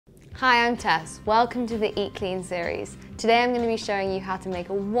Hi, I'm Tess. Welcome to the Eat Clean series. Today I'm going to be showing you how to make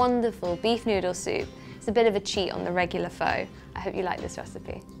a wonderful beef noodle soup. It's a bit of a cheat on the regular pho. I hope you like this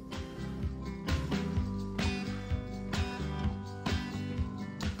recipe.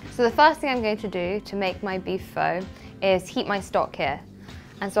 So the first thing I'm going to do to make my beef pho is heat my stock here.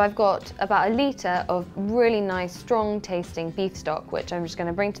 And so I've got about 1 litre of really nice, strong tasting beef stock, which I'm just going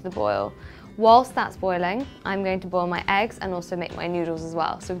to bring to the boil. Whilst that's boiling, I'm going to boil my eggs and also make my noodles as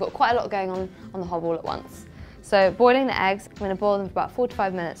well. So we've got quite a lot going on the hob all at once. So boiling the eggs, I'm going to boil them for about 4 to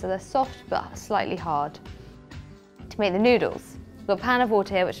 5 minutes so they're soft but slightly hard. To make the noodles, I've got a pan of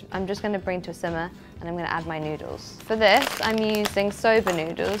water here which I'm just going to bring to a simmer and I'm going to add my noodles. For this, I'm using soba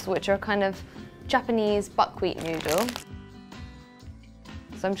noodles, which are a kind of Japanese buckwheat noodle.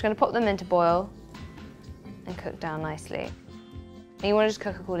 So I'm just going to pop them into boil and cook down nicely. And you want to just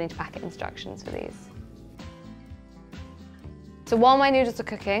cook according to packet instructions for these. So while my noodles are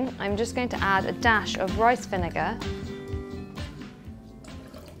cooking, I'm just going to add a dash of rice vinegar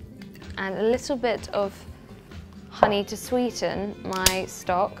and a little bit of honey to sweeten my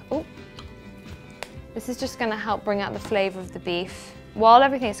stock. Ooh. This is just going to help bring out the flavour of the beef. While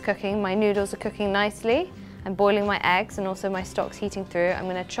everything's cooking, my noodles are cooking nicely. I'm boiling my eggs and also my stock's heating through. I'm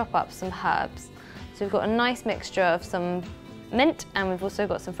going to chop up some herbs. So we've got a nice mixture of some mint and we've also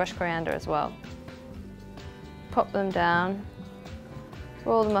got some fresh coriander as well. Pop them down,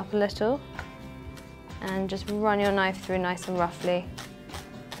 roll them up a little and just run your knife through nice and roughly.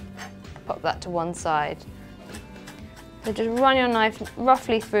 Pop that to one side. So just run your knife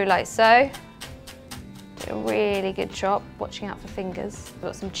roughly through like so. Do a really good chop, watching out for fingers. I've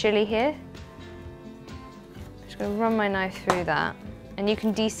got some chilli here. Just going to run my knife through that. And you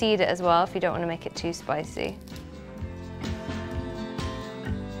can de-seed it as well if you don't want to make it too spicy.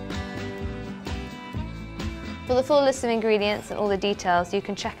 For the full list of ingredients and all the details, you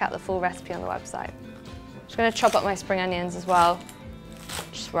can check out the full recipe on the website. I'm just going to chop up my spring onions as well,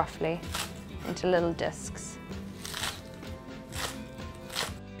 just roughly, into little discs.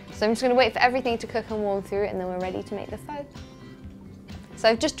 So I'm just going to wait for everything to cook and warm through and then we're ready to make the pho. So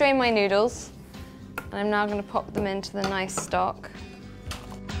I've just drained my noodles and I'm now going to pop them into the nice stock.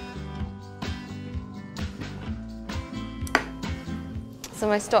 So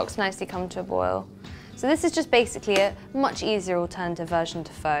my stock's nicely come to a boil. So this is just basically a much easier alternative version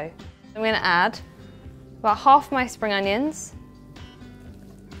to pho. I'm going to add about half my spring onions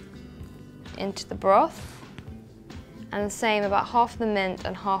into the broth and the same about half the mint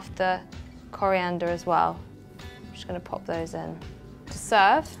and half the coriander as well. I'm just going to pop those in. To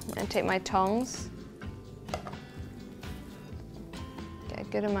serve, I'm going to take my tongs, get a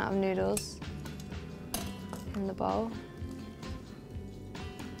good amount of noodles in the bowl.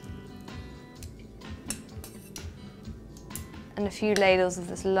 And a few ladles of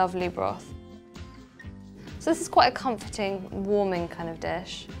this lovely broth. So this is quite a comforting, warming kind of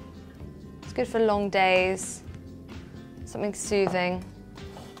dish. It's good for long days, something soothing.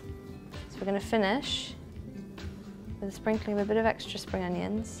 So we're going to finish with a sprinkling of a bit of extra spring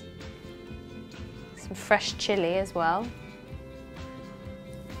onions, some fresh chilli as well,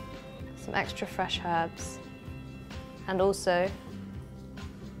 some extra fresh herbs, and also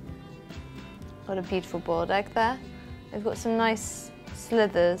got a beautiful boiled egg there. We've got some nice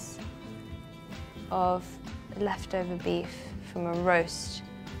slithers of leftover beef from a roast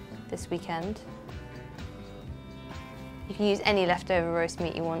this weekend. You can use any leftover roast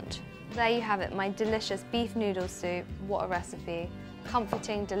meat you want. There you have it, my delicious beef noodle soup. What a recipe.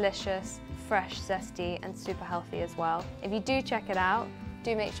 Comforting, delicious, fresh, zesty, and super healthy as well. If you do check it out,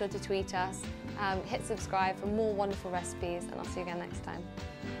 do make sure to tweet us, hit subscribe for more wonderful recipes, and I'll see you again next time.